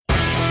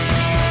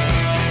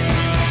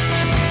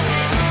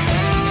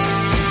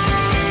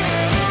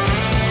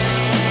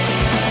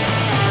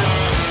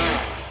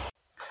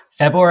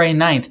February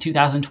 9th,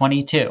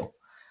 2022.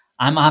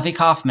 I'm Avi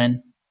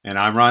Kaufman. And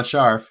I'm Ron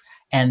Scharf.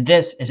 And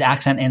this is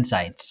Accent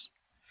Insights.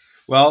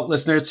 Well,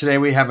 listeners, today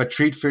we have a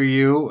treat for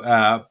you.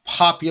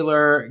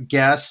 Popular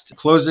guest,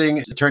 closing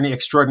attorney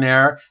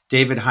extraordinaire,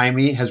 David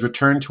Hyme, has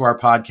returned to our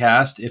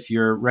podcast. If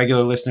you're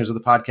regular listeners of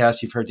the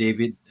podcast, you've heard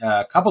David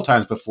a couple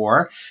times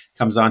before.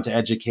 Comes on to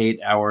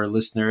educate our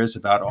listeners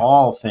about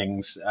all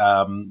things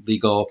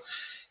legal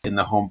in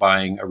the home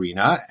buying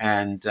arena.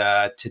 And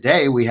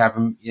today we have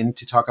him in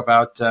to talk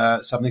about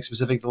something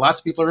specific that lots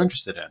of people are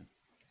interested in.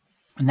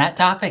 And that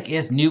topic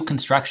is new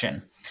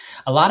construction.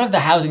 A lot of the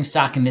housing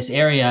stock in this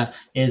area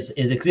is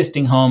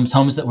existing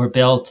homes that were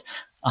built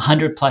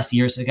 100 plus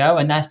years ago,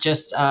 and that's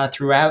just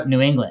throughout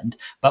New England.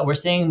 But we're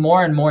seeing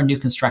more and more new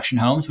construction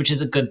homes, which is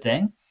a good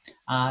thing.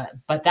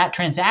 But that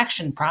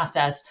transaction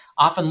process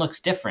often looks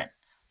different.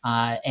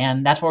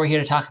 And that's what we're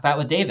here to talk about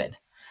with David.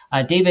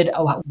 David,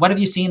 what have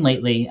you seen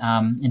lately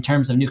in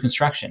terms of new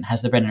construction?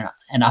 Has there been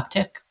an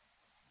uptick?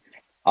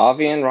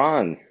 Avi and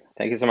Ron,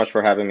 thank you so much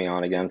for having me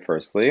on again,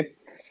 firstly.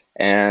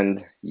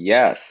 And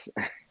yes,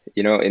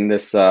 in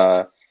this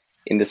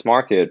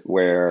market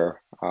where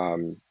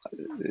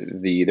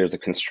there's a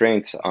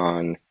constraint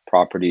on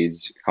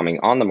properties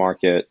coming on the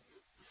market,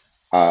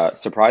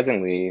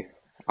 surprisingly,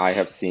 I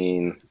have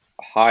seen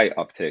a high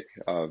uptick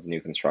of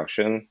new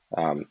construction.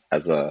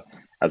 As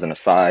an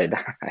aside,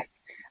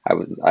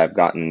 I've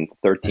gotten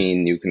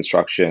 13 new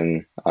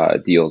construction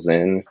deals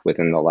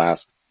within the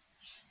last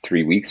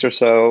 3 weeks or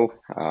so,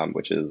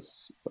 which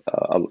is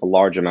a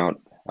large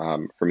amount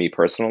for me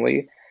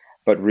personally,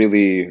 but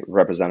really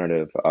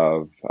representative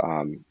of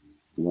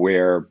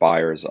where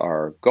buyers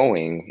are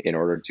going in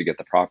order to get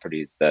the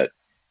properties that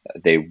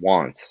they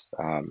want.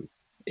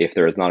 If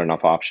there is not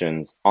enough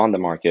options on the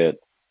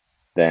market,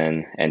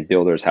 and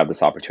builders have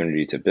this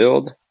opportunity to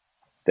build,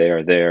 they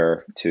are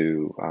there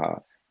to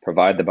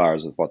provide the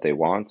buyers with what they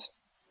want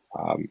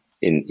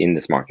in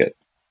this market.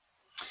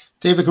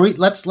 David,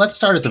 let's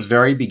start at the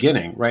very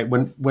beginning, right?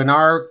 When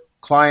our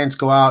clients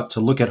go out to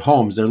look at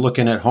homes, they're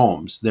looking at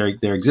homes.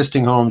 They're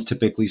existing homes.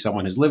 Typically,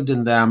 someone has lived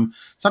in them.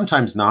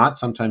 Sometimes not.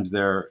 Sometimes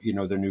they're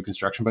new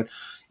construction. But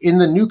in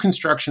the new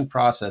construction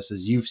process,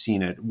 as you've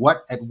seen it,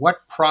 at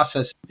what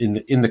process in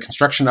the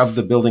construction of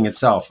the building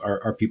itself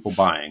are people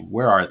buying?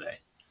 Where are they?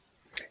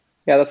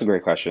 Yeah, that's a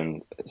great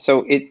question.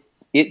 So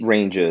it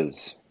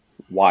ranges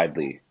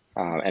widely,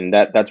 and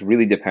that's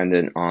really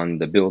dependent on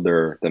the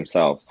builder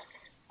themselves.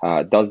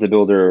 Does the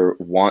builder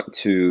want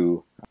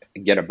to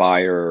get a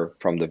buyer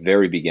from the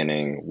very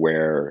beginning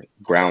where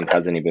ground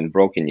hasn't even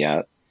broken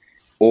yet?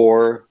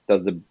 Or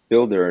does the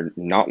builder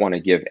not want to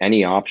give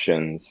any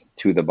options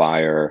to the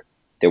buyer?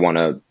 They want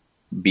to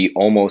be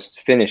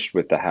almost finished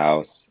with the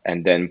house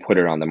and then put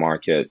it on the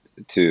market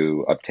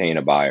to obtain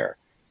a buyer.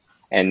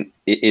 And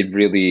it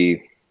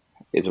really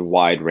is a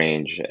wide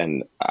range,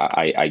 and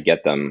I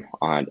get them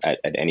at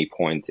any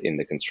point in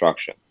the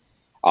construction.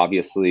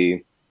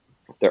 Obviously,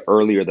 the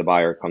earlier the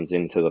buyer comes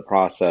into the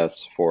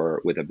process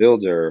with a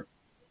builder,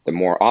 the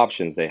more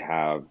options they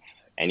have,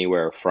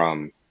 anywhere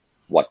from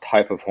what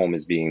type of home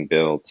is being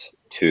built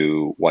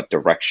to what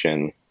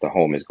direction the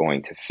home is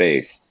going to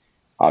face.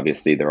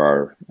 Obviously, there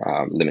are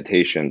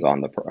limitations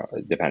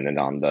dependent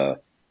on the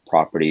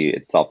property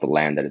itself, the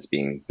land that it's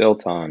being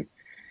built on.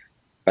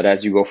 But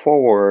as you go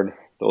forward,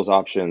 those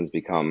options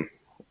become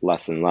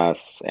less and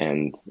less,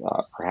 and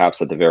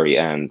perhaps at the very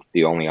end,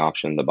 the only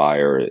option the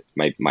buyer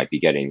might be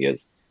getting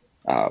is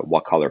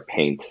what color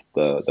paint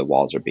the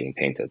walls are being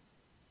painted.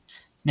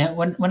 Now,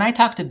 when I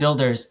talk to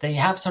builders, they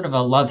have sort of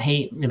a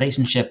love-hate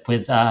relationship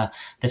with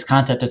this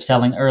concept of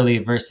selling early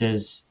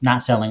versus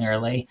not selling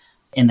early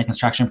in the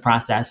construction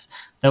process.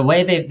 The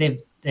way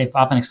they've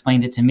often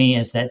explained it to me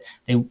is that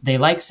they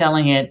like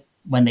selling it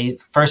when they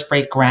first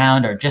break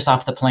ground or just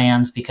off the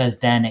plans, because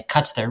then it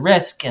cuts their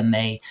risk and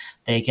they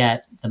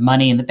get the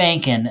money in the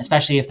bank. And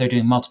especially if they're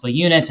doing multiple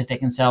units, if they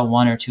can sell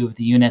one or two of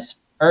the units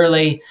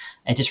early,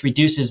 it just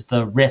reduces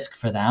the risk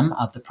for them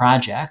of the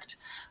project.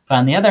 But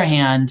on the other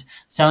hand,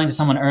 selling to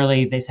someone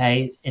early, they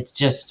say it's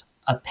just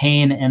a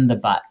pain in the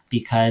butt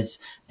because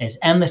there's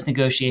endless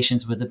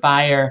negotiations with the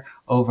buyer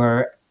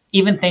over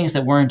even things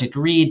that weren't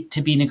agreed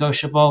to be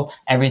negotiable.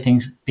 Everything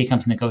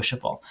becomes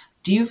negotiable.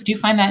 Do you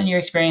find that in your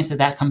experience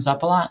that comes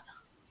up a lot?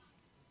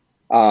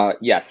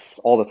 Yes,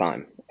 all the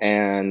time.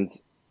 And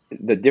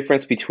the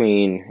difference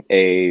between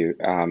a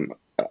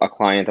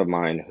client of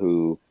mine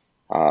who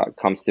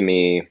comes to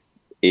me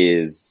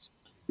is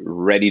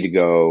ready to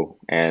go,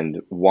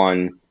 and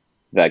one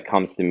that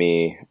comes to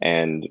me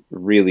and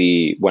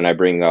really, when I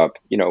bring up,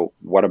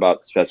 what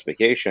about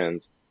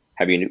specifications?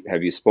 Have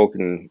you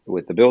spoken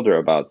with the builder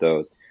about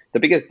those? The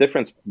biggest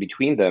difference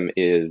between them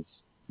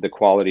is the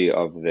quality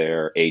of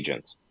their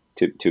agent.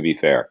 To be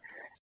fair,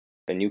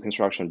 a new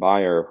construction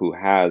buyer who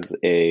has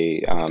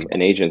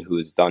an agent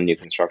who's done new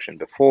construction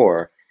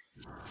before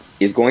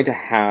is going to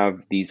have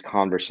these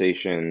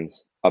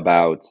conversations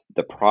about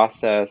the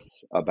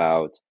process,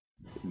 about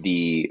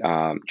the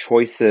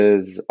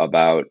choices,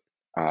 about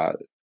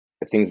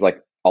things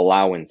like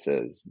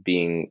allowances,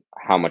 being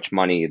how much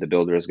money the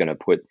builder is going to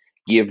put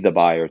give the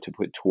buyer to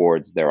put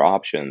towards their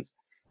options,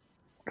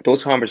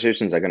 those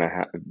conversations are going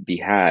to be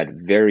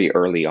had very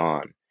early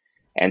on.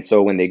 And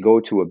so when they go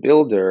to a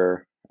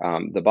builder,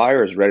 the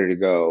buyer is ready to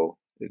go.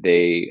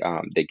 They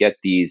get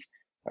the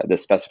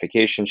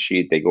specification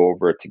sheet. They go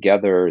over it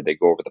together. They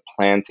go over the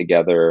plan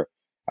together.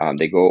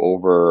 They go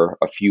over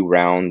a few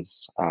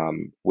rounds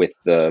with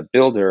the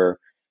builder,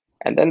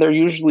 and then they're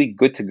usually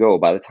good to go.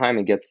 By the time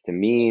it gets to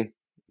me,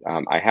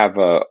 I have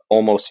a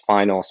almost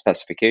final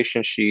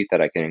specification sheet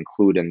that I can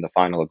include in the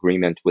final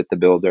agreement with the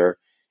builder,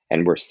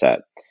 and we're set.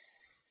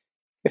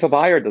 If a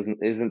buyer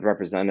isn't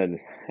represented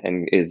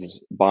and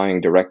is buying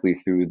directly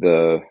through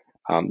the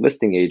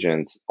listing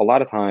agent, a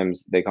lot of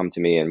times they come to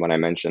me, and when I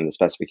mention the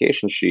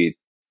specification sheet,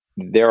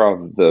 they're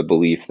of the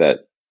belief that,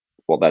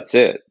 well, that's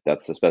it.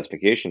 That's the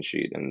specification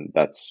sheet, and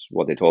that's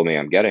what they told me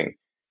I'm getting.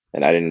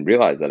 And I didn't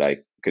realize that I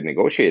could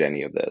negotiate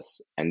any of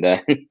this. And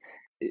then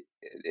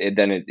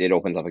it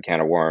opens up a can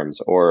of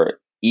worms. Or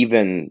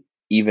even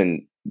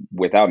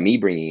without me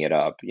bringing it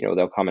up,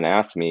 they'll come and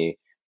ask me,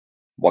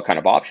 what kind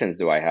of options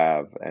do I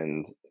have?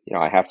 And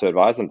I have to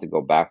advise them to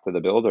go back to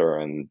the builder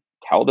and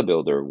tell the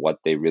builder what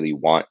they really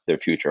want their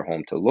future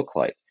home to look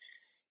like,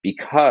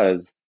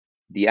 because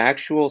the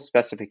actual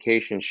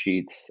specification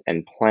sheets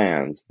and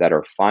plans that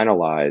are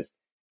finalized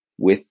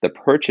with the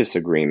purchase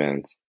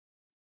agreement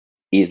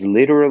is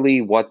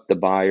literally what the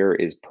buyer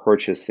is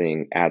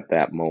purchasing at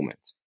that moment.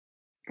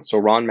 So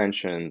Ron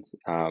mentioned,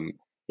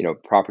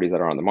 properties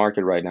that are on the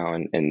market right now,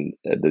 and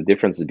the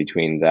differences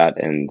between that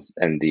and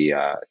the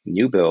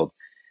new build.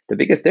 The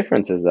biggest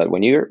difference is that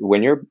when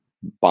you're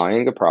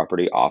buying a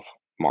property off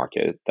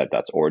market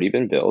that's already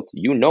been built,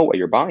 you know what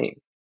you're buying.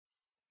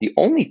 The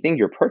only thing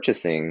you're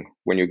purchasing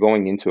when you're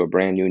going into a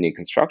brand new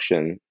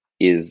construction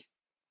is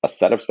a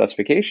set of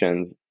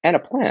specifications and a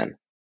plan,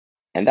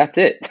 and that's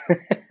it.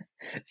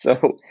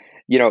 So,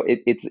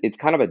 it's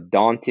kind of a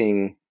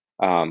daunting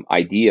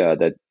idea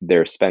that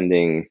they're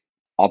spending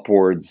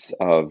upwards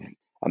of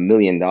 $1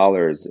 million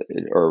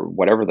or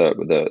whatever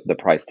the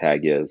price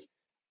tag is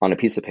on a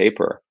piece of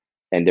paper,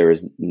 and there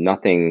is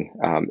nothing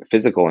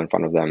physical in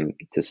front of them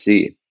to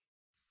see.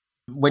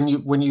 When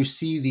you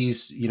see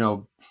these,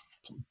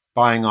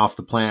 buying off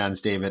the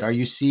plans, David, are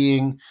you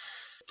seeing,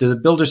 do the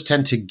builders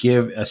tend to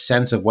give a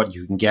sense of what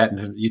you can get?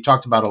 And you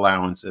talked about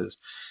allowances.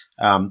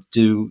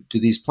 Do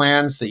these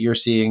plans that you're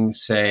seeing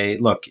say,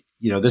 look,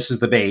 this is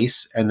the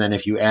base, and then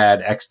if you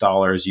add X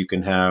dollars, you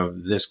can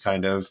have this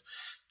kind of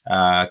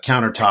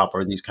countertop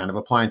or these kind of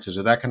appliances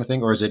or that kind of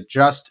thing? Or is it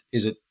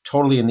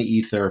totally in the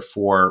ether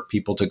for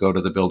people to go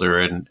to the builder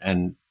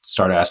and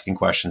start asking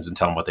questions and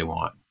tell them what they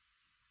want?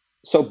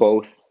 So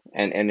both,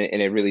 and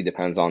it really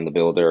depends on the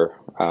builder.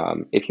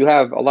 If you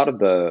have a lot of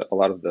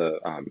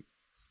the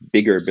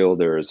bigger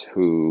builders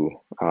who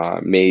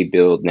may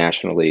build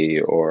nationally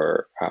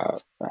or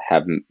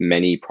have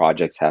many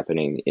projects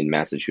happening in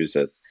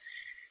Massachusetts,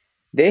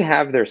 they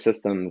have their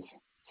systems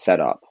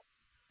set up,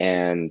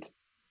 and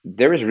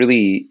there is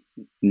really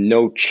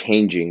no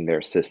changing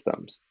their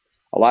systems.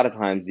 A lot of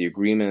times the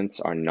agreements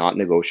are not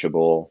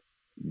negotiable.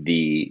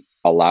 The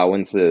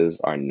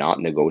allowances are not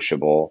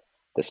negotiable.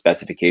 The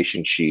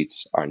specification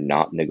sheets are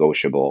not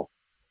negotiable.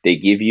 They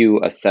give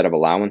you a set of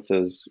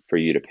allowances for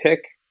you to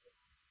pick.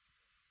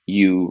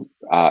 You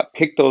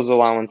pick those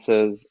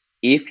allowances.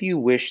 If you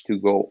wish to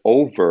go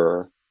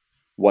over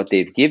what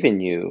they've given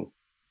you,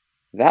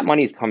 that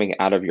money is coming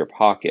out of your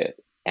pocket,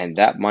 and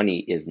that money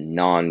is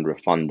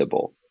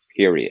non-refundable,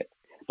 period.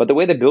 But the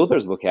way the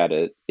builders look at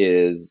it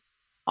is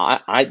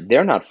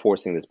they're not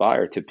forcing this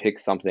buyer to pick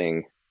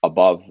something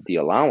above the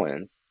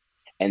allowance,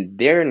 and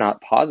they're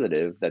not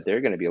positive that they're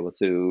going to be able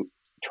to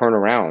turn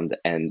around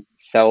and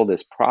sell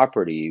this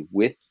property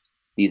with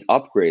these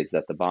upgrades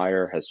that the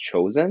buyer has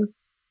chosen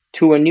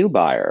to a new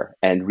buyer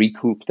and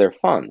recoup their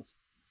funds.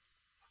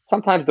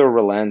 Sometimes they'll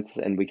relent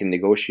and we can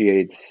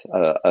negotiate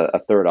a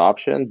third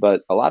option,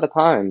 but a lot of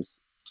times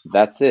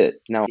that's it.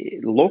 Now,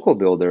 local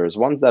builders,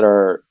 ones that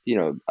are,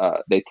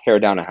 they tear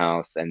down a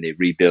house and they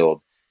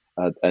rebuild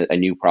a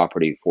new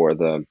property for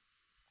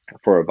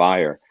a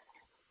buyer,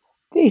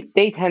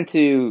 they tend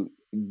to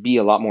be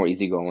a lot more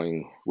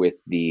easygoing with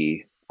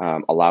the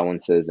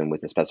allowances and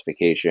with the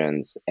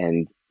specifications,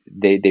 and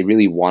they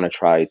really want to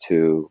try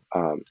to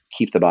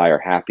keep the buyer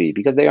happy,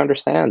 because they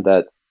understand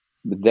that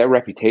their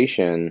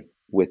reputation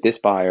with this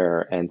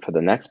buyer and for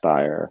the next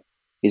buyer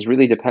is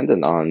really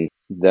dependent on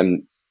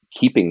them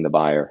keeping the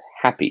buyer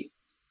happy.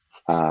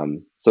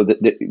 So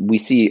we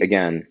see,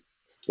 again,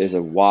 there's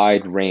a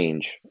wide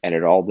range, and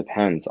it all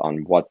depends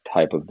on what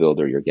type of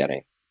builder you're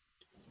getting.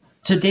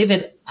 So,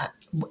 David,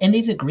 in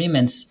these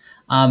agreements,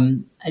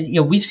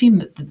 we've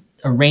seen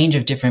a range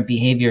of different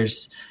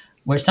behaviors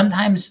where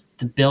sometimes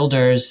the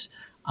builders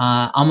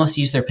almost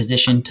use their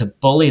position to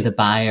bully the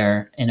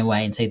buyer in a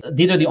way and say,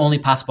 these are the only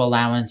possible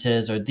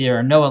allowances, or there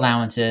are no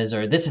allowances,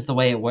 or this is the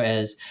way it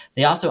was.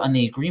 They also, on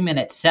the agreement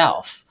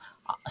itself,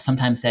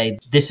 sometimes say,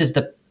 this is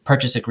the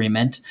purchase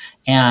agreement.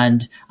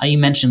 And you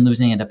mentioned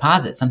losing a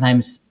deposit.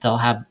 Sometimes they'll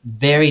have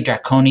very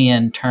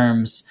draconian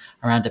terms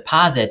around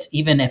deposits,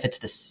 even if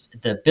it's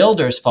the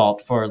builder's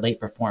fault for late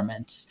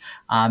performance.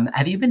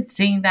 Have you been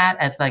seeing that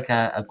as like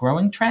a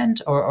growing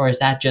trend, or is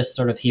that just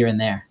sort of here and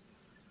there?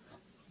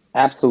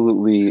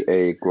 Absolutely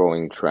a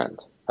growing trend.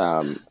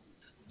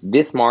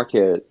 This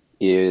market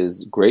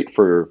is great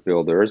for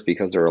builders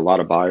because there are a lot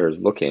of buyers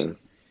looking.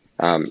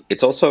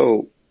 It's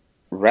also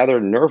rather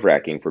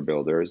nerve-wracking for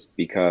builders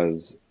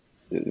because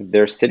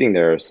they're sitting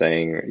there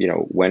saying,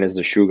 when is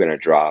the shoe going to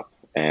drop?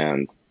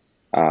 And,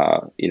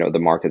 the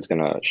market's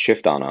going to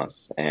shift on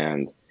us.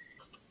 And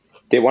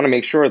they want to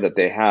make sure that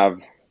they have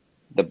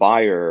the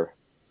buyer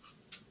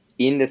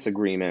in this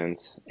agreement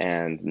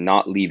and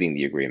not leaving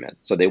the agreement.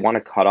 So they want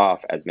to cut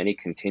off as many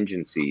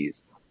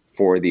contingencies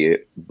for the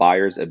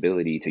buyer's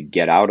ability to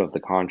get out of the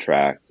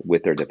contract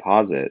with their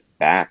deposit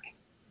back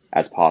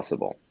as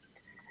possible.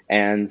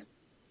 And,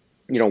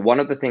 one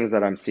of the things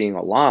that I'm seeing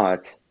a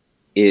lot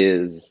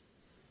is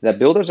that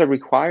builders are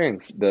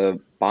requiring the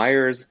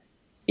buyer's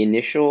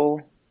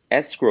initial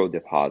escrow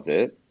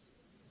deposit.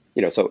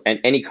 So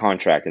any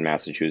contract in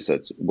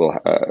Massachusetts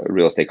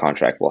real estate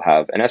contract will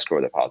have an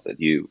escrow deposit.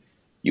 You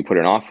put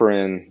an offer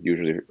in,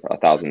 usually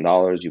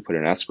 $1,000. You put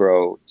an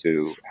escrow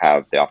to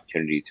have the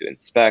opportunity to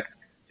inspect,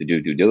 to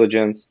do due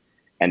diligence,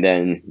 and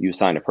then you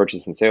sign a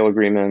purchase and sale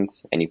agreement,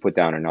 and you put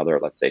down another,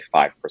 let's say,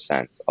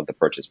 5% of the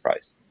purchase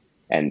price,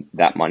 and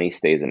that money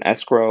stays in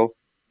escrow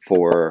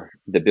for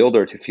the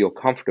builder to feel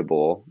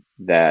comfortable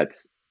that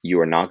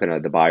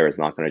the buyer is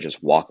not going to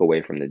just walk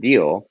away from the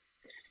deal.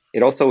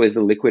 It also is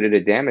the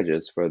liquidated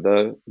damages for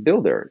the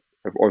builder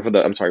or for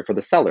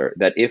the seller,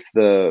 that if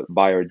the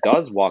buyer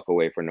does walk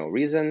away for no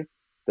reason,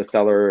 the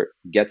seller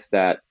gets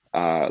that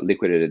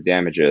liquidated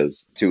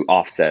damages to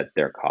offset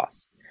their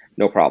costs.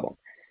 No problem.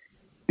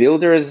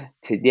 Builders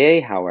today,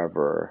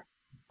 however,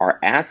 are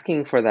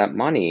asking for that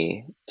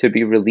money to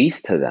be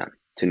released to them,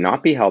 to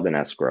not be held in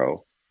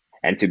escrow,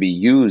 and to be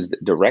used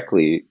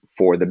directly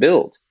for the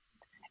build.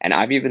 And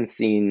I've even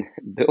seen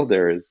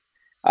builders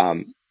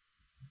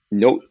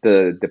note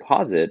the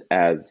deposit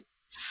as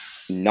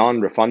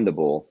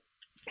non-refundable,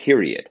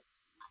 period,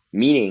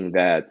 meaning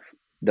that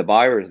the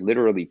buyer is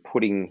literally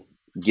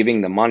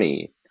giving the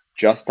money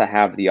just to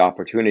have the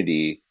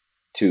opportunity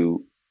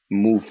to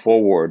move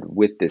forward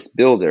with this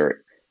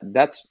builder.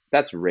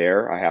 That's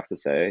rare, I have to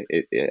say.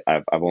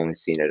 I've only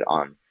seen it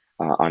on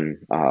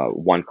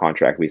one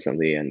contract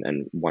recently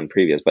and one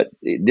previous, but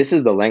this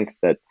is the lengths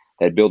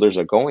that builders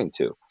are going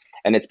to.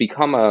 And it's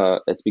become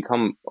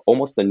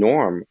almost a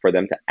norm for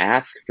them to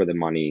ask for the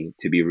money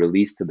to be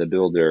released to the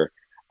builder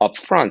up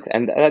front.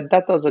 And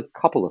that does a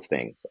couple of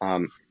things.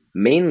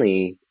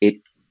 Mainly, it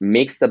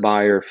makes the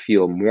buyer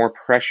feel more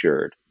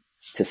pressured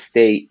to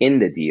stay in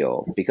the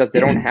deal because they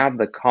don't have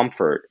the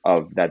comfort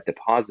of that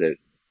deposit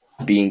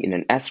being in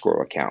an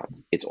escrow account.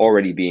 It's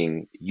already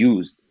being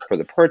used for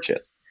the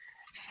purchase.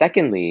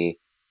 Secondly,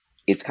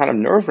 it's kind of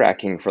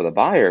nerve-wracking for the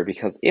buyer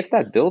because if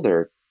that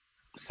builder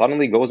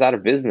suddenly goes out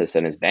of business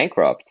and is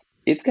bankrupt,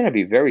 it's going to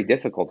be very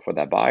difficult for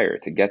that buyer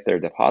to get their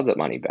deposit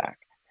money back.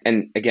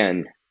 And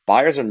again,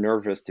 buyers are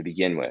nervous to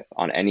begin with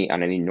on any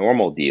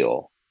normal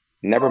deal,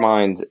 never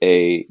mind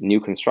a new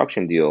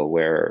construction deal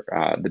where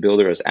the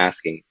builder is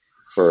asking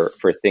for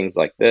things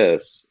like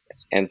this.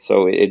 And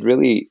so it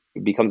really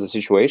becomes a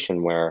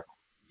situation where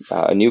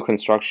a new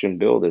construction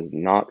build is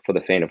not for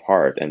the faint of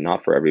heart and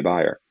not for every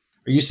buyer.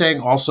 Are you saying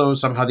also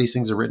somehow these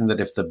things are written that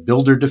if the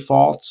builder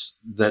defaults,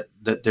 that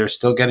they're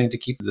still getting to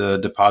keep the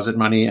deposit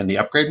money and the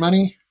upgrade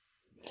money?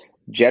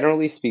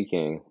 Generally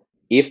speaking,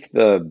 if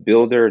the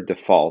builder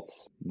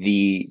defaults,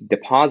 the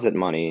deposit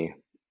money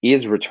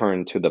is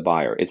returned to the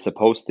buyer. It's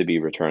supposed to be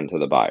returned to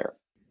the buyer.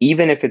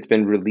 Even if it's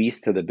been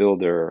released to the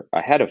builder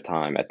ahead of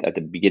time at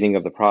the beginning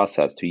of the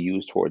process to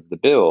use towards the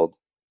build,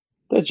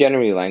 there's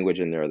generally language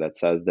in there that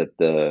says that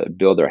the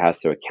builder has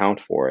to account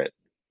for it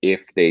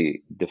if they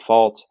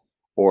default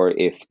or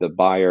if the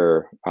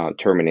buyer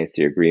terminates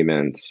the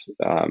agreement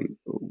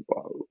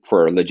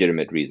for a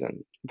legitimate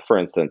reason. For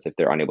instance, if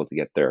they're unable to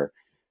get their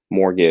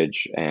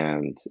mortgage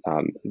and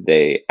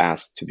they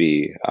ask to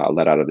be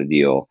let out of the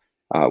deal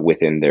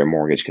within their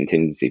mortgage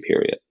contingency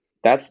period.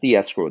 That's the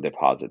escrow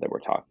deposit that we're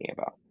talking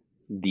about.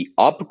 The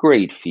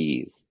upgrade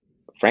fees,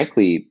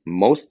 frankly,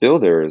 most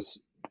builders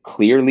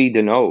clearly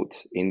denote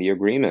in the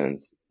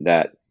agreements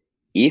that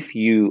if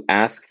you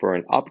ask for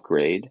an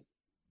upgrade,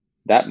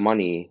 that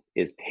money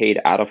is paid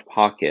out of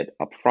pocket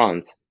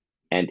upfront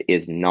and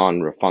is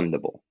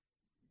non-refundable.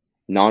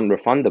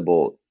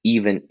 Non-refundable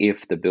even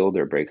if the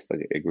builder breaks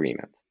the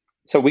agreement.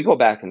 So we go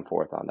back and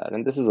forth on that.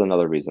 And this is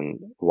another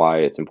reason why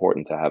it's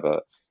important to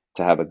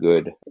have a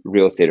good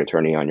real estate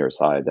attorney on your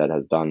side that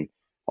has done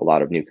a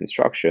lot of new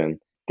construction.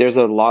 There's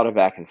a lot of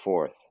back and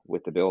forth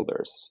with the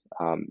builders.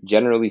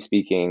 Generally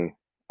speaking,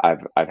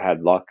 I've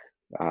had luck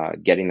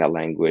getting that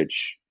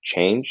language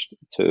changed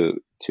to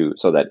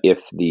so that if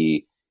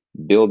the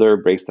builder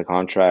breaks the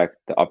contract,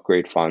 the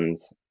upgrade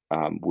funds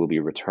will be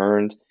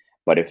returned.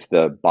 But if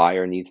the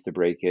buyer needs to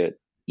break it,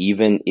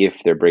 even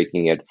if they're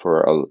breaking it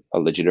for a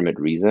legitimate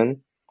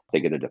reason, they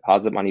get the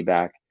deposit money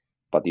back,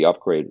 but the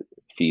upgrade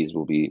fees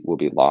will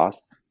be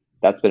lost.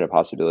 That's been a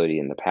possibility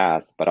in the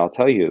past, but I'll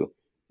tell you,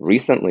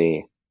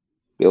 recently,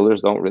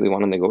 builders don't really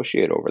want to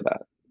negotiate over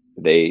that.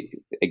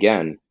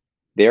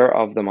 They're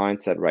of the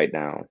mindset right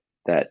now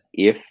that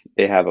if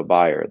they have a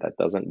buyer that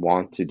doesn't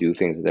want to do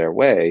things their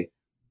way,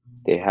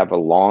 they have a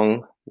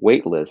long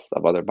wait list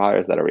of other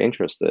buyers that are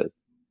interested,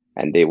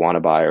 and they want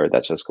a buyer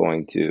that's just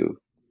going to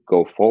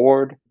go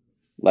forward,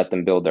 let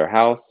them build their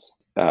house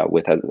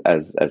with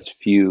as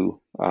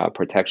few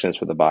protections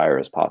for the buyer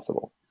as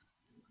possible.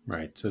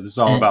 Right. So this is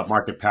all about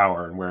market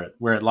power and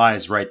where it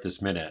lies right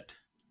this minute.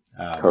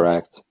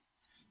 Correct.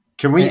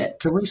 Can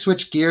we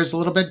switch gears a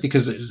little bit,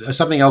 because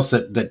something else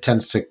that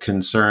tends to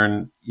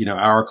concern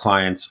our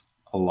clients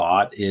a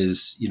lot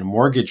is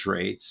mortgage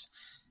rates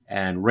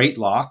and rate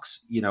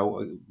locks.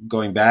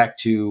 Going back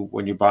to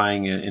when you're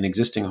buying an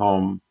existing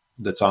home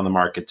that's on the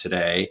market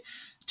today,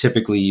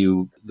 typically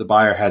the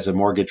buyer has a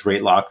mortgage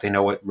rate lock. They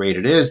know what rate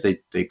it is.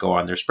 They go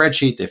on their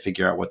spreadsheet. They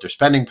figure out what their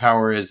spending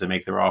power is. They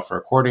make their offer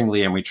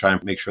accordingly, and we try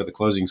and make sure the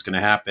closing is going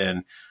to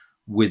happen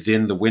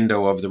within the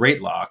window of the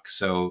rate lock,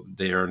 so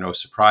there are no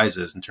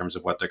surprises in terms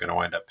of what they're going to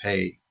wind up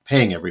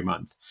paying every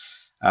month.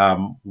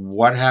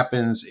 What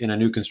happens in a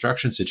new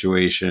construction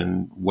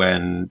situation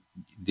when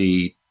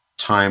the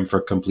time for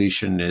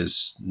completion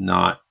is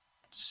not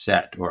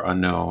set or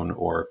unknown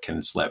or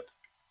can slip?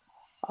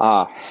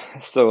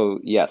 So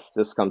yes,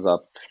 this comes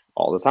up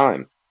all the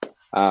time,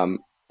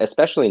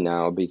 especially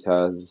now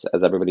because,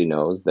 as everybody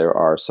knows, there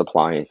are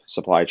supply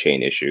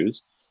chain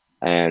issues,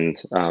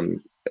 and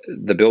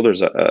the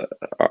builders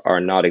are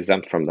not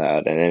exempt from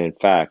that. And in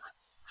fact,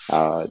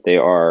 they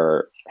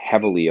are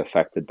heavily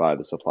affected by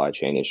the supply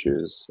chain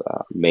issues,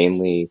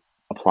 mainly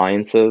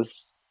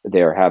appliances.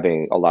 They are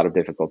having a lot of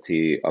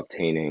difficulty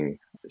obtaining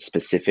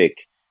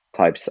specific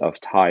types of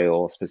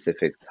tile,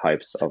 specific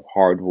types of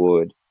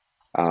hardwood.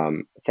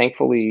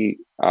 Thankfully,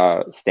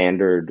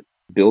 standard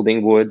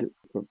building wood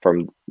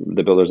from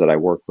the builders that I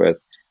work with,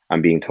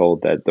 I'm being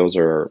told that those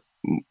are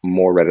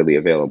more readily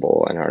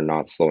available and are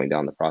not slowing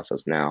down the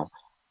process now,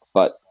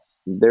 but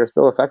they're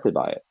still affected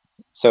by it.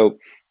 So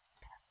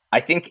I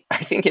think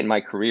in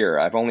my career,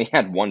 I've only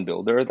had one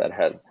builder that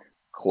has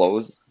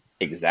closed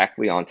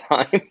exactly on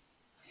time.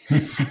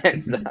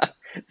 And,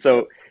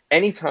 so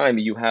anytime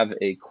you have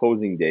a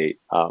closing date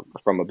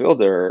from a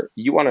builder,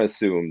 you want to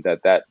assume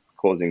that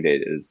closing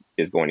date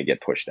is going to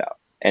get pushed out.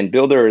 And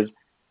builders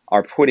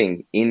are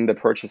putting in the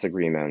purchase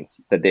agreements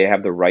that they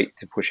have the right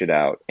to push it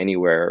out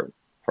anywhere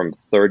from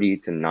 30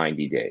 to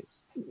 90 days.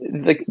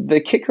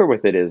 The kicker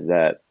with it is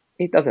that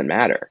it doesn't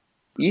matter.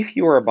 If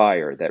you are a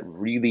buyer that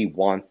really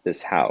wants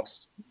this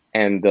house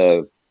and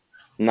the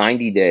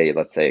 90-day,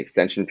 let's say,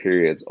 extension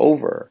period is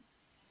over,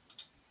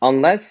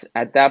 unless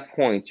at that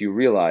point you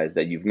realize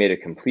that you've made a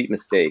complete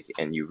mistake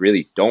and you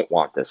really don't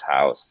want this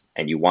house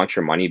and you want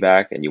your money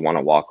back and you want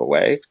to walk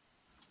away,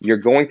 you're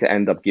going to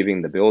end up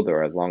giving the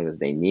builder as long as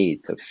they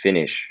need to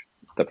finish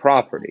the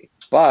property.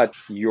 But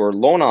your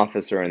loan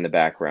officer in the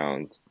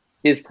background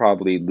is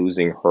probably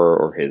losing her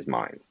or his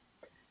mind,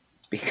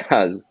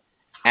 because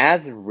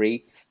as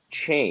rates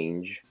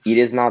change, it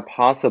is not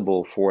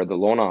possible for the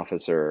loan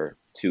officer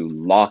to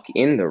lock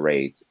in the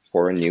rate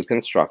for a new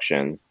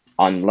construction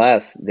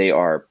unless they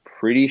are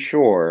pretty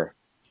sure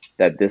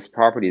that this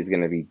property is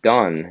going to be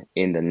done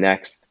in the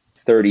next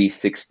 30,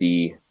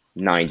 60,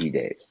 90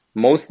 days.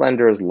 Most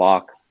lenders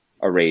lock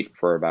a rate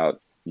for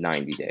about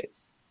 90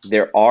 days.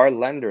 There are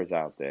lenders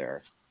out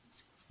there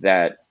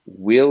that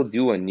will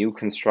do a new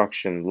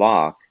construction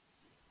lock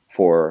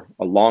for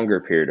a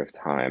longer period of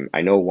time.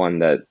 I know one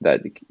that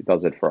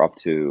does it for up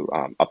to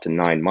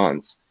 9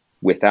 months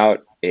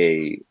without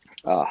a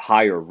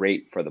higher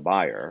rate for the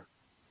buyer,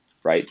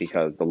 right?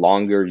 Because the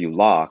longer you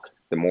lock,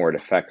 the more it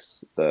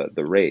affects the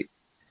rate.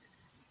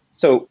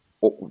 So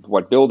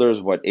what builders,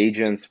 what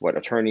agents, what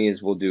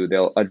attorneys will do,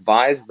 they'll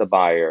advise the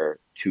buyer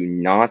to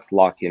not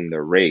lock in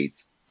the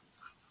rate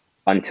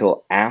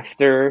until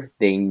after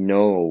they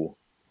know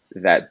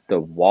that the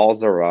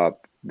walls are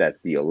up, that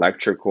the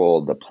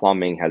electrical, the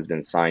plumbing has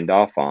been signed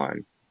off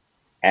on,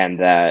 and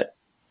that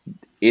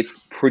it's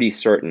pretty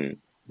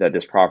certain that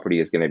this property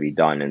is going to be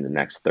done in the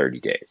next 30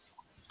 days,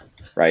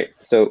 right?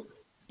 So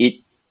it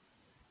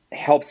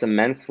helps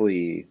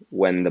immensely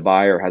when the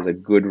buyer has a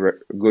good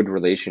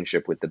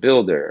relationship with the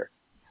builder,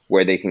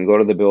 where they can go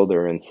to the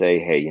builder and say,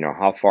 hey,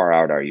 how far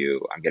out are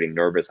you? I'm getting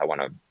nervous. I want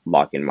to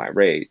lock in my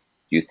rate.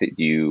 Do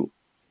you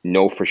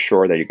know for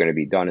sure that you're going to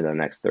be done in the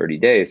next 30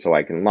 days so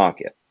I can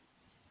lock it?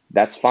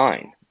 That's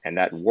fine, and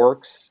that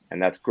works,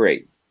 and that's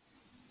great.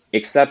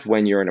 Except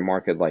when you're in a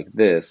market like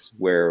this,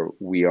 where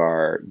we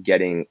are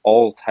getting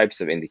all types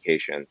of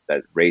indications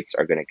that rates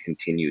are going to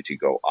continue to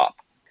go up.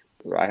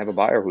 I have a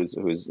buyer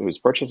who's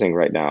purchasing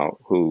right now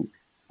who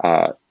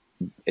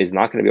is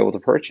not going to be able to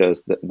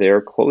purchase.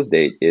 Their close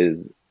date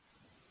is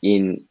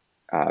in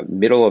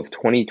middle of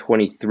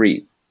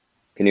 2023.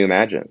 Can you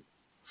imagine?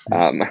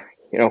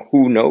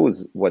 Who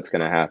knows what's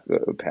going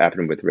to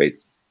happen with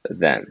rates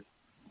then?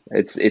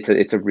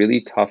 It's a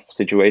really tough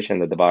situation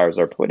that the buyers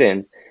are put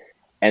in,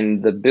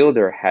 and the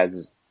builder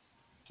has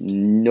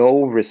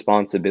no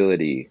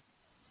responsibility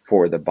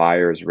for the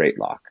buyer's rate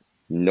lock.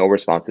 No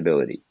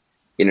responsibility.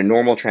 In a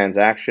normal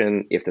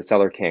transaction, if the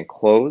seller can't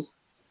close,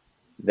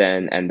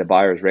 then and the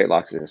buyer's rate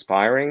lock is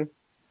expiring,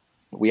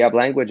 we have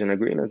language and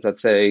agreements that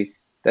say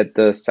that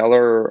the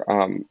seller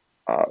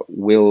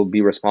will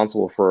be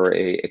responsible for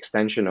a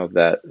extension of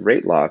that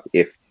rate lock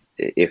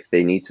if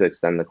they need to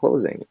extend the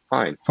closing.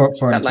 Fine. For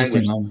an That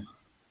existing language,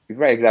 home.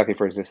 right, exactly,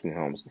 for existing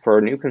homes.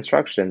 For new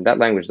construction, that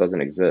language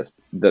doesn't exist.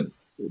 The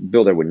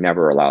builder would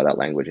never allow that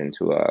language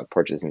into a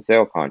purchase and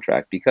sale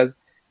contract because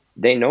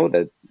they know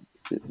that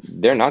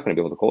they're not going to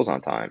be able to close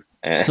on time.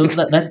 And So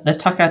let's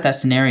talk about that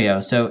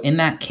scenario. So in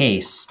that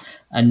case,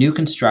 a new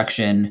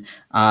construction,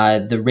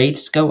 the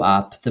rates go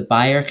up, the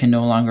buyer can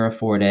no longer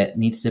afford it,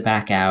 needs to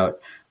back out.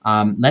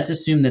 Let's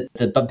assume that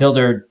the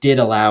builder did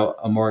allow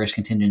a mortgage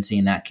contingency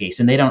in that case,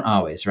 and they don't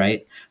always,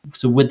 right?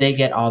 So would they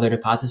get all their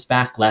deposits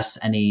back, less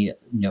any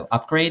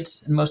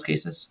upgrades in most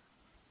cases?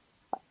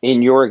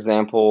 in your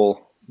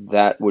example,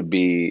 that would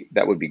be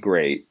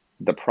great.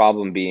 The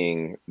problem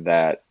being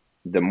that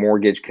the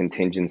mortgage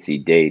contingency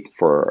date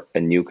for a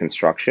new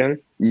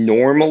construction,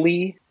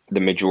 normally the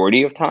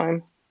majority of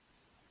time,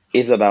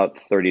 is about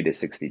 30 to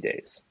 60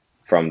 days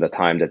from the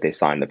time that they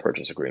sign the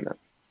purchase agreement.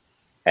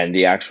 And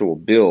the actual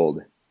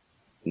build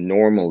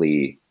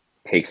normally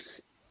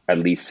takes at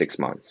least 6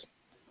 months.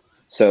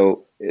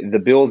 So the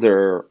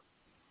builder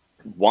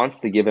wants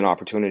to give an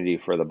opportunity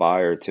for the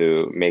buyer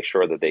to make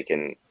sure that they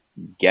can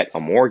get a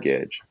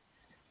mortgage,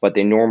 but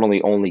they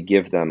normally only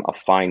give them a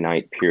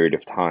finite period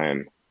of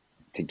time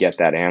to get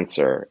that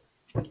answer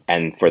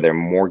and for their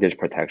mortgage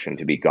protection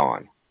to be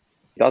gone.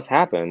 It does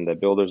happen that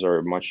builders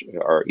are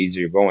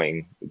easier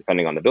going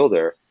depending on the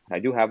builder. I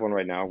do have one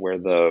right now where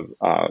the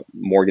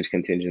mortgage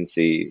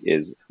contingency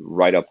is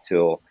right up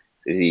till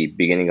the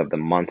beginning of the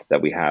month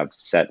that we have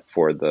set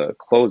for the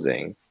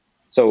closing.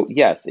 So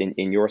yes,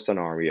 in your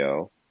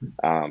scenario,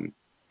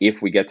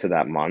 if we get to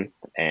that month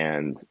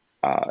and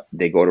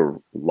they go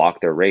to lock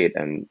their rate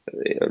and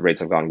rates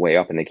have gone way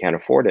up and they can't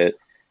afford it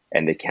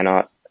and they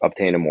cannot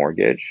obtain a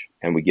mortgage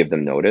and we give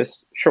them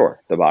notice,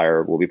 sure, the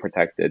buyer will be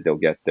protected. They'll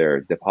get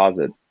their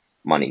deposit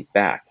money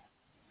back.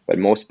 But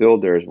most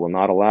builders will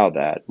not allow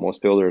that.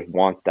 Most builders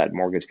want that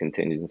mortgage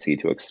contingency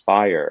to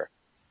expire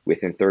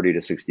within 30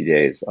 to 60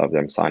 days of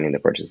them signing the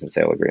purchase and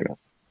sale agreement.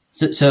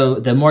 So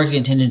the mortgage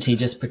contingency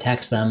just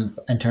protects them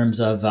in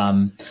terms of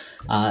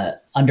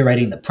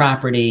underwriting the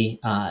property,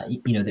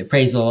 the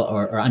appraisal,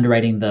 or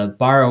underwriting the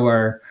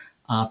borrower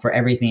for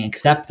everything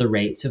except the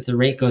rate. So if the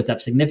rate goes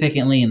up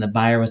significantly and the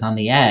buyer was on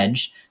the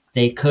edge,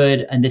 they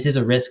could, and this is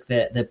a risk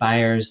that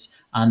buyers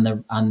on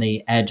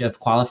the edge of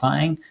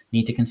qualifying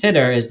need to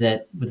consider, is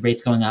that with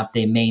rates going up,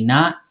 they may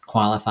not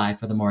qualify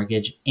for the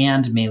mortgage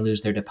and may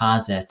lose their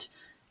deposit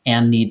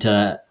and need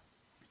to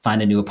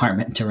find a new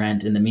apartment to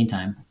rent in the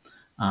meantime.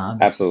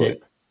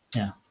 Absolutely.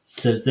 Yeah.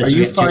 So are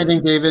you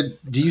finding, David,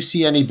 do you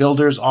see any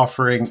builders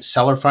offering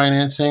seller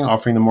financing,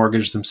 offering the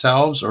mortgage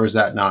themselves, or is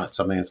that not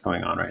something that's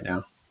going on right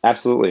now?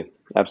 Absolutely.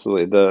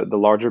 The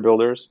larger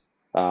builders,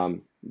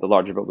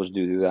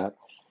 do that.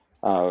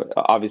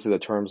 Obviously, the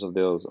terms of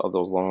those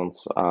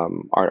loans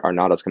are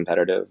not as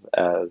competitive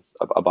as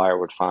a buyer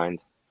would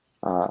find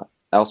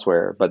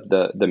elsewhere. But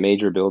the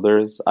major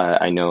builders,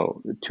 I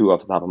know two off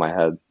the top of my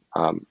head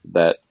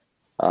that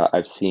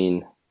I've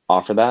seen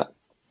offer that.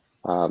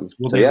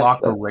 Will they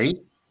lock a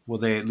rate? Will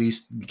they at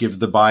least give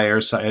the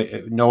buyer,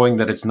 knowing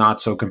that it's not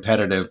so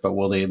competitive, but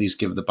will they at least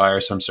give the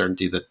buyer some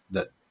certainty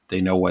that they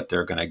know what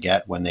they're going to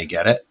get when they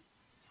get it?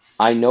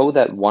 I know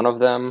that one of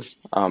them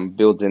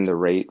builds in the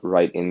rate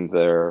right in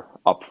their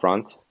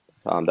upfront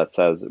that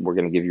says we're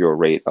going to give you a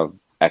rate of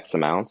X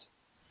amount.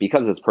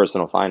 Because it's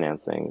personal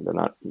financing,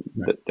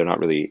 they're not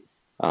really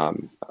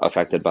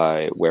affected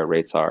by where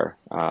rates are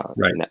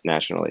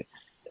nationally.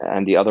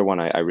 And the other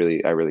one I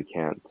really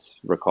can't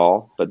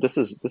recall, but this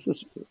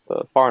is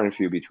far and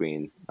few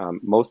between.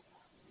 Most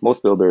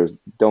builders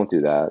don't do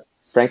that.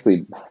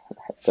 Frankly,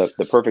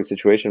 the perfect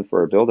situation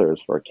for a builder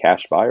is for a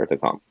cash buyer to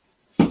come,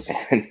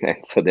 and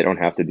so they don't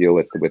have to deal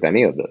with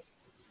any of this.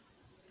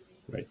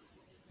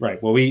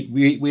 Right. Well,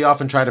 we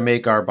often try to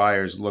make our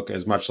buyers look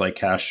as much like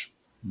cash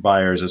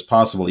buyers as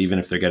possible, even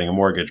if they're getting a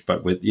mortgage.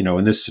 But with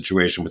in this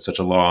situation with such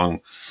a long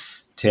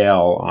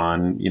tail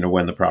on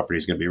when the property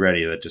is going to be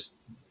ready, that just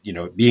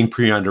being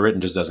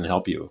pre-underwritten just doesn't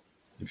help you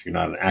if you're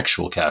not an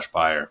actual cash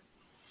buyer.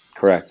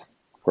 Correct.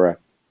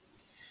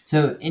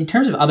 So in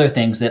terms of other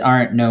things that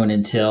aren't known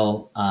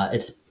until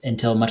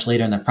much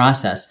later in the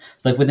process,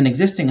 like with an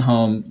existing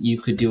home, you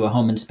could do a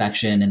home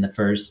inspection in the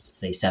first,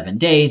 say, 7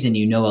 days, and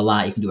a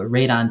lot. You can do a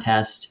radon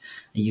test,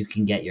 and you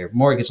can get your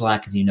mortgage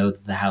locked because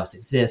that the house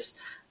exists.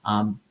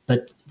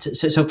 But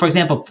for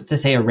example, to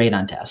say a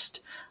radon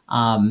test,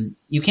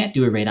 you can't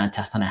do a radon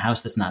test on a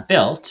house that's not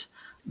built.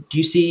 Do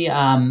you see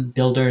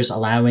builders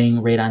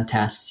allowing radon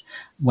tests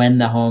when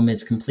the home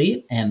is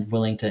complete and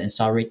willing to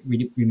install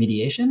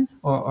remediation,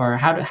 or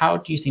how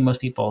do you see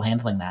most people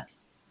handling that?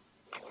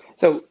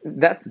 So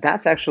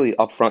that's actually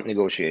upfront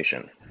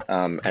negotiation,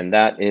 and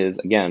that is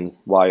again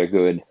why a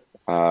good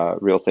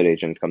real estate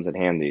agent comes in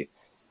handy.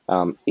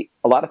 A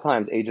lot of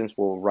times, agents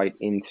will write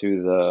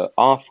into the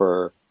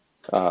offer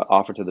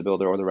to the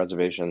builder or the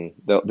reservation.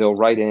 They'll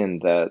write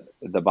in that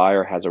the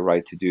buyer has a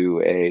right to do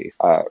a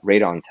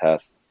radon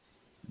test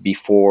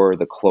before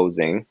the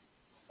closing,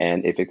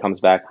 and if it comes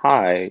back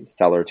high,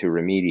 seller to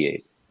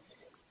remediate.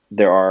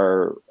 There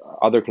are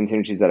other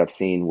contingencies that I've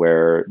seen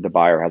where the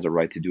buyer has a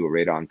right to do a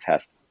radon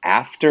test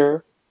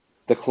after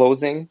the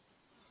closing.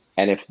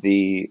 And if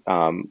the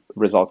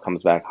result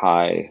comes back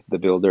high, the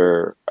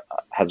builder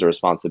has a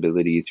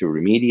responsibility to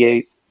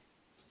remediate.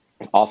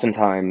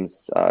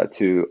 Oftentimes,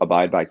 to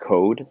abide by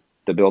code,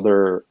 the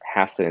builder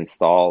has to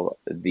install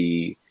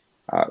the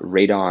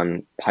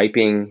radon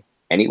piping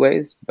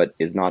anyways, but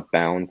is not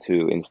bound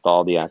to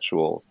install the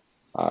actual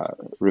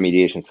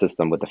remediation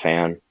system with the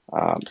fan.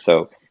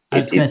 I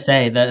was going to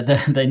say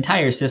the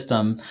entire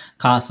system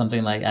costs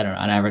something like, I don't know,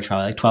 on average,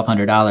 probably like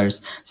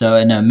 $1,200. So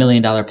in $1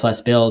 million plus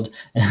build,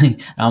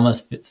 it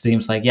almost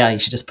seems like, yeah, you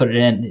should just put it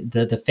in.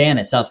 The fan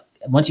itself,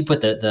 once you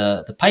put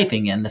the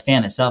piping in, the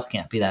fan itself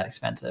can't be that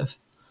expensive.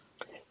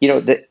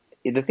 The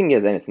thing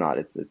is, and it's not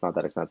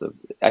that expensive.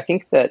 I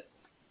think that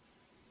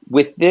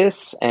with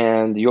this,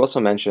 and you also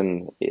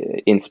mentioned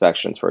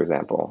inspections, for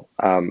example,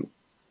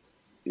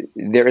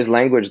 there is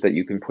language that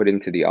you can put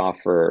into the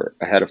offer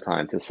ahead of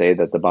time to say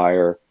that the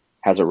buyer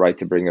has a right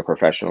to bring a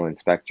professional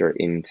inspector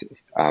in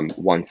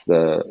once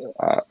the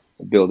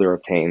builder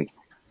obtains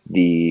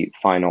the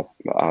final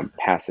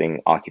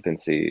passing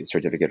occupancy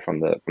certificate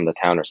from the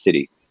town or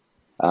city.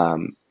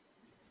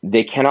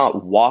 They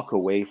cannot walk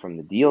away from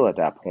the deal at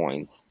that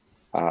point.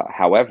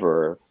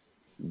 However,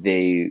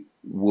 they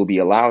will be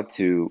allowed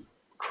to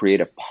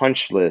create a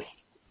punch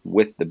list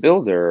with the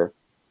builder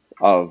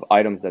of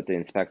items that the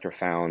inspector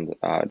found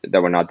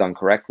that were not done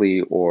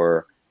correctly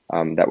or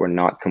that were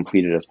not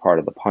completed as part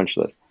of the punch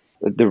list.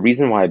 The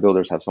reason why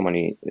builders have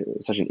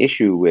such an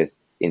issue with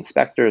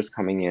inspectors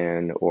coming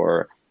in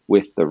or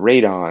with the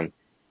radon,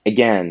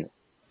 again,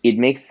 it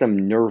makes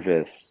them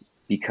nervous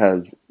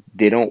because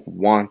they don't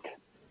want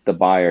the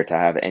buyer to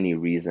have any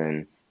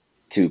reason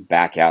to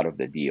back out of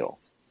the deal,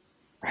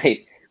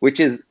 right? Which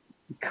is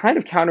kind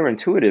of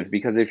counterintuitive,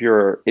 because if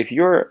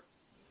you're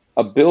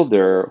a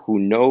builder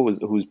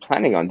who's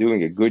planning on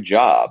doing a good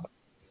job,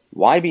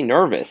 why be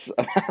nervous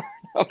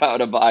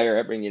about a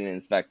buyer bringing an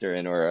inspector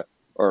in or a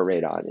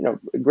radon?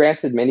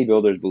 Granted, many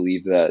builders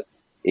believe that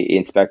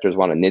inspectors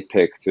want to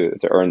nitpick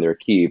to earn their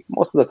keep.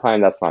 Most of the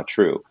time, that's not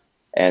true.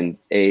 And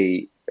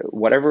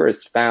whatever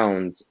is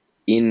found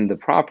in the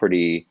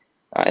property,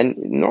 and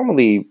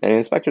normally an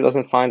inspector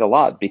doesn't find a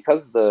lot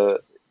because the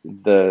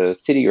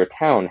city or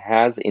town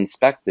has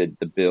inspected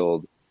the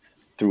build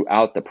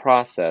throughout the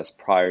process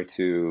prior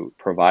to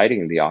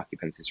providing the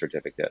occupancy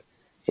certificate.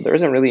 So there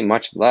isn't really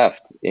much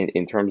left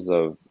in terms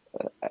of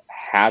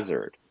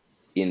hazard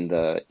in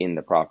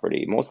the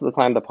property. Most of the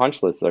time, the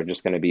punch lists are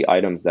just going to be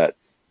items that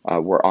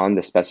were on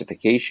the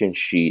specification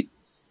sheet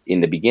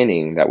in the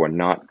beginning that were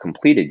not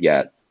completed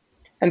yet,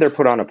 and they're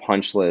put on a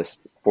punch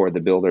list for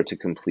the builder to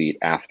complete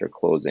after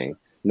closing,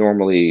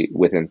 normally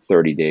within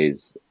 30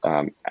 days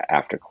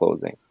after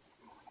closing.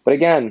 But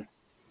again,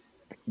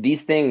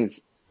 these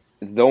things,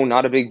 though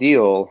not a big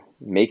deal,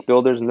 make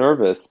builders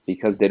nervous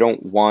because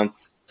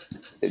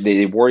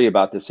they worry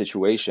about this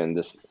situation,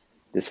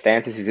 this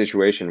fantasy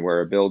situation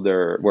where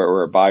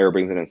a buyer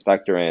brings an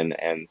inspector in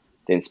and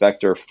the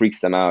inspector freaks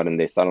them out and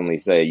they suddenly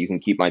say, "You can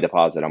keep my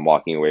deposit, I'm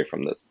walking away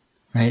from this."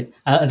 Right.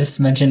 I'll just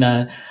mention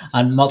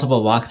on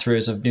multiple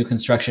walkthroughs of new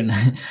construction,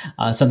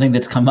 something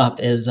that's come up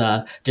is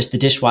just the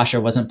dishwasher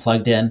wasn't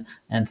plugged in.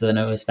 And so then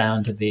it was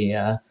found to be,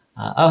 hey,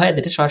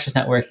 the dishwasher's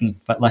not working.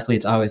 But luckily,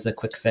 it's always a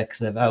quick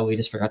fix of, we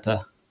just forgot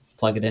to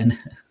plug it in.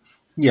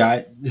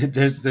 Yeah,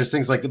 there's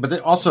things like that. But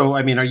also,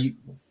 I mean,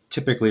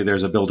 typically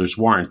there's a builder's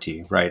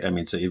warranty, right? I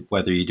mean, so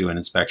whether you do an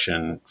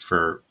inspection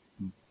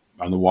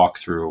on the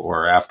walkthrough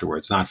or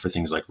afterwards, not for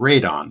things like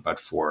radon, but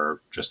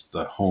for just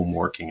the home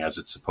working as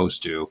it's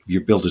supposed to.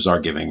 Your builders are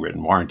giving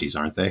written warranties,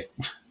 aren't they?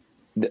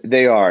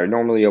 They are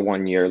normally a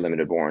 1-year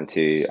limited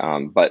warranty.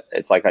 But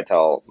it's like I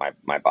tell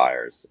my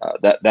buyers,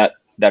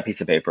 that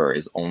piece of paper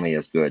is only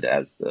as good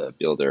as the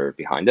builder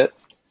behind it.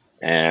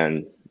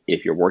 And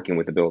if you're working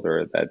with a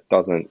builder that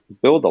doesn't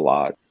build a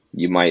lot,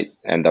 you might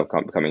end up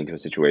coming to a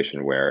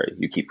situation where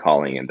you keep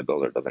calling and the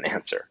builder doesn't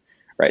answer.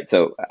 Right.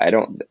 So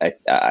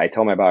I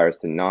tell my buyers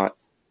to not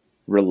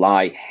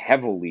rely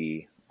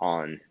heavily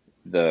on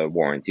the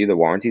warranty. The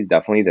warranty is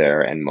definitely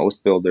there, and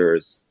most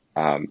builders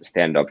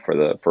stand up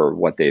for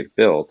what they've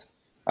built.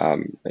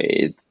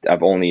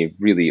 I've only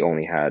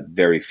had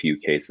very few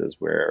cases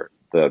where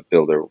the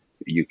builder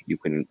you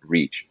can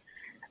reach,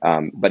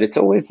 but it's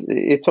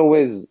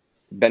always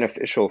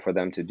beneficial for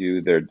them to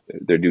do their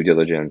due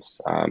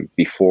diligence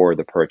before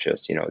the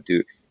purchase.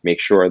 To make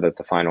sure that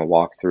the final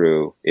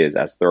walkthrough is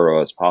as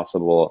thorough as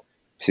possible,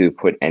 to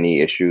put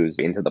any issues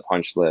into the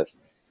punch list.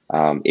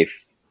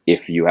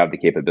 If you have the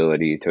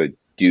capability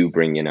to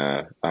bring in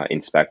a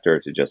inspector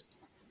to just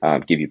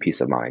give you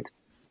peace of mind.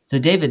 So,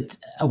 David,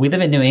 we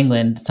live in New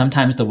England.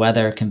 Sometimes the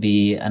weather can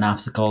be an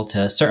obstacle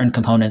to certain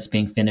components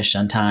being finished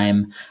on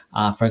time.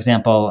 For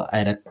example,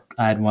 I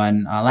had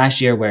one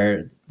last year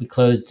where we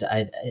closed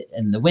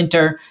in the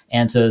winter,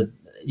 and so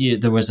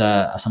there was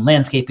some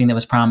landscaping that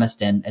was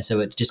promised, and so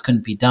it just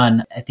couldn't be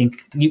done. I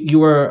think you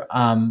were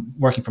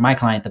working for my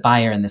client, the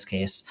buyer in this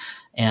case,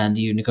 and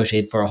you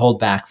negotiated for a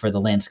holdback for the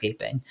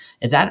landscaping.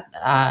 Is that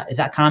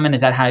common?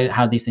 Is that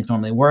how these things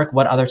normally work?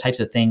 What other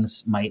types of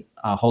things might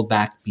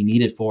holdback be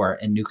needed for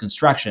in new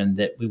construction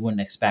that we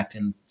wouldn't expect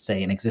in,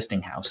 say, an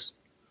existing house?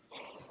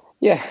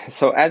 Yeah.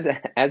 So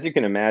as you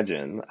can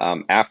imagine,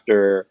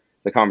 after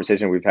the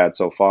conversation we've had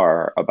so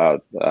far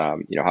about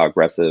how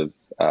aggressive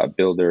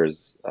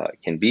builders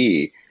can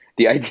be,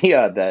 the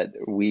idea that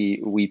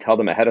we tell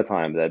them ahead of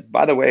time that,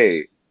 by the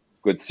way,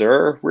 good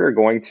sir, we're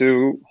going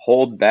to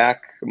hold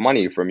back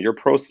money from your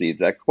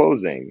proceeds at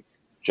closing,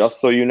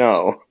 just so you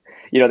know,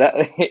 that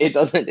it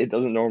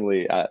doesn't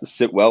normally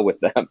sit well with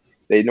them.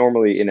 They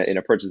normally in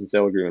a purchase and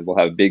sale agreement will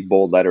have big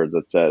bold letters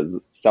that says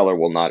seller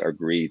will not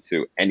agree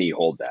to any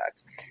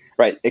holdbacks,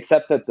 right?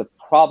 Except that the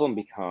problem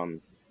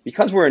becomes,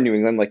 because we're in New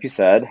England, like you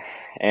said,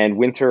 and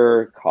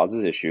winter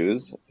causes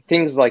issues,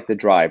 things like the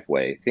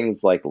driveway,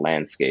 things like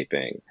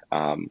landscaping,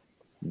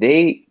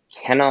 they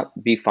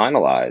cannot be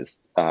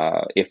finalized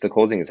if the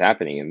closing is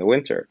happening in the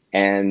winter.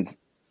 And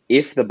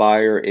if the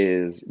buyer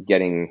is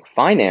getting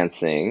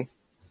financing,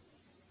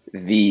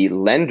 the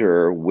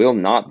lender will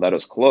not let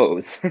us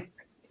close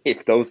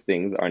if those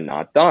things are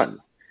not done,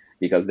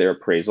 because their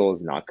appraisal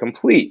is not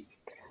complete.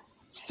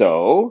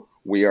 So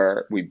we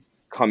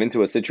come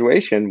into a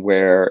situation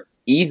where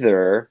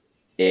either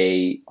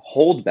a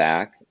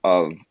holdback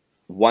of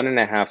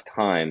 1.5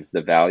 times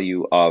the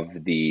value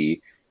of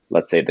the,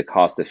 let's say, the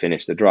cost to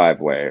finish the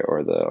driveway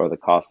or the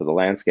cost of the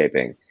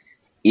landscaping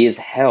is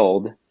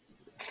held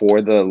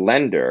for the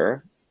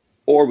lender,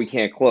 or we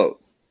can't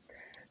close.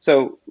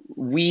 So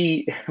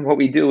what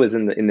we do is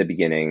in the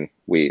beginning,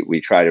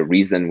 we try to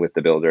reason with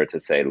the builder to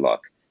say,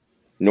 look,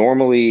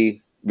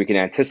 normally we can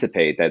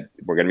anticipate that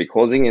we're going to be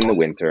closing in the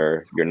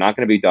winter. You're not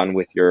going to be done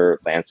with your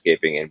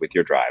landscaping and with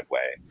your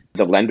driveway.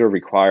 The lender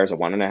requires a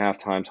 1.5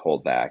 times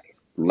holdback.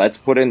 Let's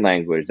put in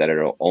language that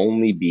it'll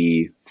only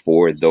be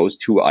for those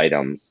 2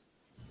 items,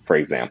 for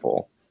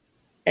example,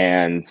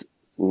 and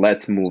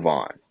let's move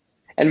on.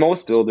 And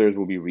most builders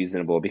will be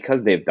reasonable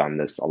because they've done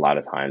this a lot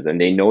of times and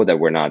they know that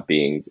we're not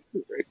being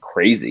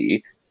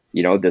crazy.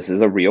 This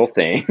is a real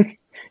thing.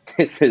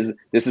 This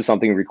is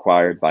something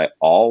required by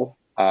all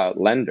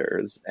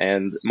lenders,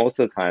 and most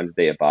of the times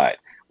they abide.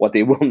 What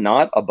they will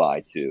not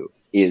abide to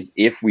is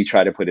if we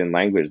try to put in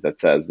language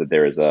that says that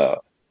there is a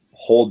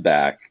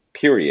holdback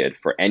period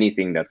for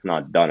anything that's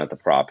not done at the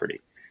property.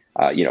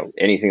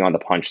 Anything on the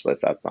punch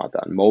list that's not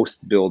done.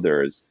 Most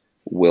builders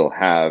will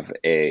have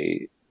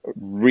a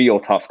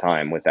real tough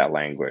time with that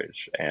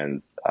language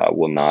and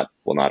will not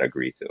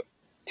agree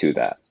to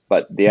that.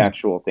 But the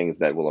actual things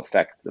that will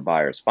affect the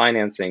buyer's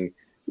financing,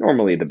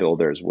 normally the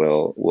builders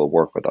will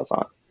work with us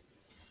on.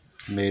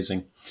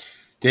 Amazing.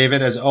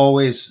 David, as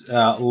always,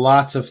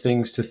 lots of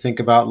things to think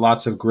about,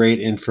 lots of great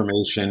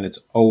information. It's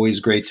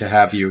always great to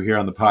have you here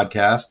on the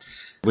podcast.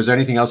 Was there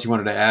anything else you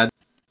wanted to add?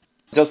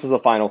 Just as a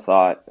final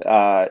thought,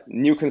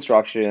 new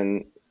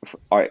construction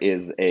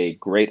is a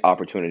great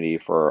opportunity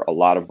for a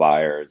lot of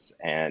buyers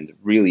and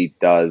really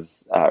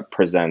does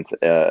present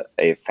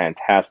a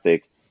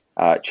fantastic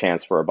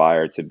chance for a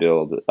buyer to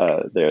build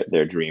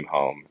their dream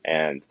home.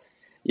 And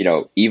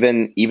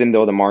even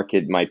though the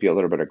market might be a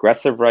little bit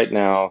aggressive right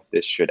now,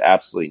 this should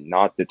absolutely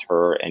not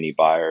deter any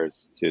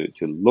buyers to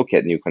look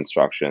at new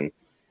construction.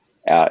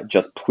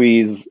 Just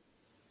please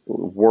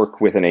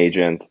work with an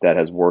agent that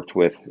has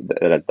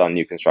done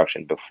new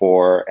construction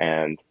before,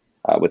 and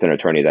with an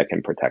attorney that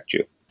can protect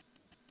you.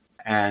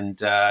 And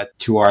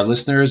to our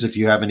listeners, if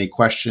you have any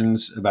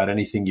questions about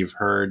anything you've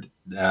heard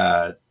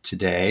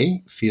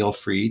today, feel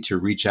free to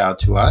reach out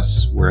to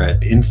us. We're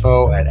at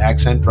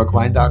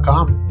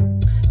info@accentbrookline.com.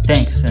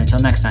 Thanks. And until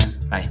next time.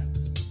 Bye.